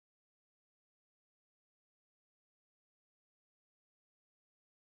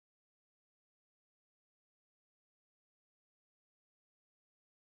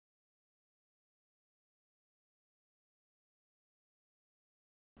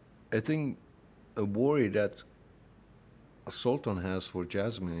I think a worry that a sultan has for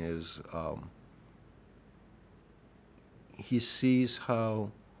Jasmine is he sees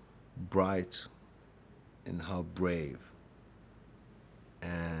how bright and how brave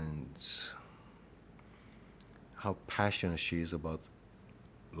and how passionate she is about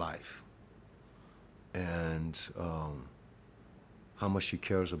life and how much she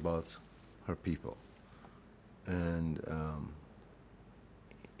cares about her people. And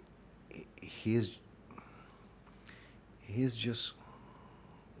he's just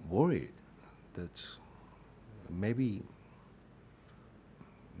worried that maybe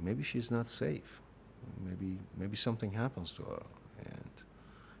she's not safe. Maybe something happens to her, and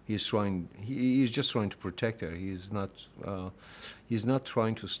he's just trying to protect her. He's not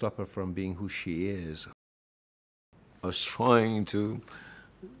trying to stop her from being who she is. I was trying to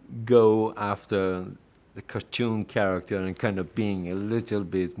go after the cartoon character and kind of being a little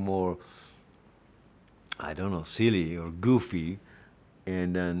bit more, I don't know, silly or goofy.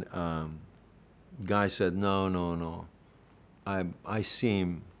 And then Guy said, no, no, no. I see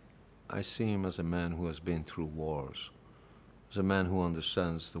him as a man who has been through wars, as a man who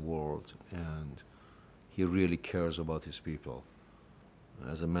understands the world, and he really cares about his people,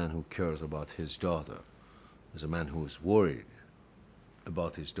 as a man who cares about his daughter, as a man who is worried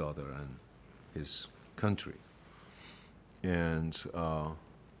about his daughter and his country. And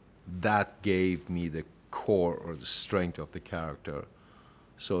that gave me the core or the strength of the character.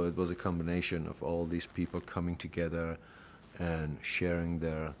 So it was a combination of all these people coming together and sharing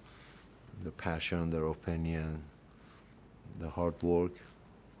their passion, their opinion, the hard work,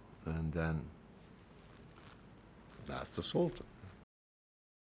 and then that's the Sultan.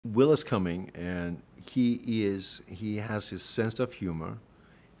 Will is coming, and he has his sense of humor.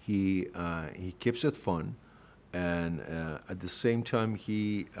 He keeps it fun, and at the same time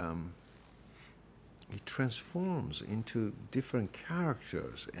he transforms into different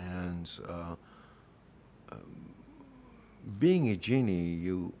characters. And being a genie,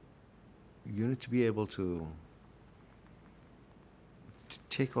 you need to be able to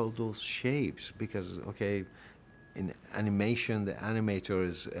take all those shapes, because okay, in animation the animator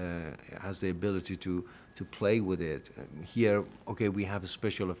has the ability to play with it. Here, okay, we have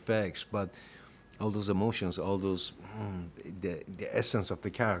special effects, but all those emotions, all those the essence of the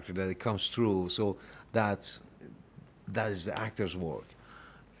character, that it comes through. So that is the actor's work,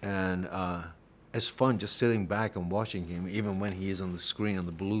 and it's fun just sitting back and watching him, even when he is on the screen, on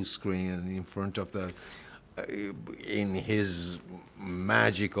the blue screen, and in front of the in his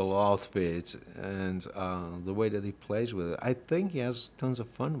magical outfit, and the way that he plays with it. I think he has tons of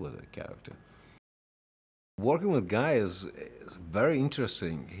fun with the character. Working with Guy is very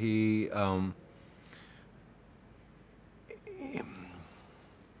interesting.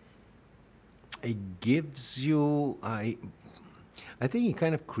 It gives you, I think he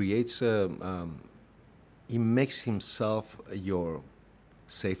kind of creates he makes himself your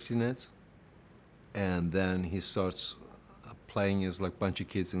safety net, and then he starts playing as like a bunch of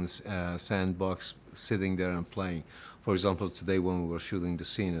kids in this sandbox, sitting there and playing. For example, today when we were shooting the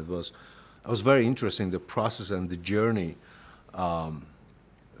scene, it was very interesting, the process and the journey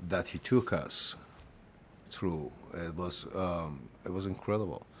that he took us through. It was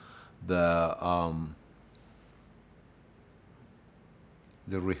incredible. The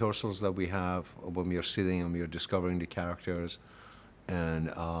rehearsals that we have when we are sitting and we are discovering the characters, and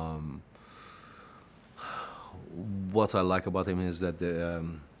what I like about him is that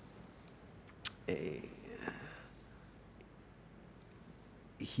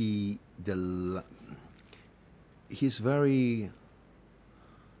he's very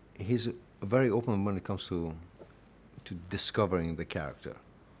open when it comes to discovering the character.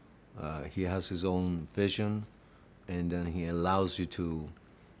 He has his own vision, and then he allows you to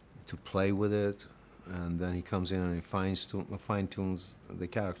play with it, and then he comes in and he fine tunes the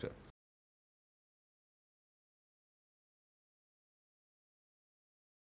character.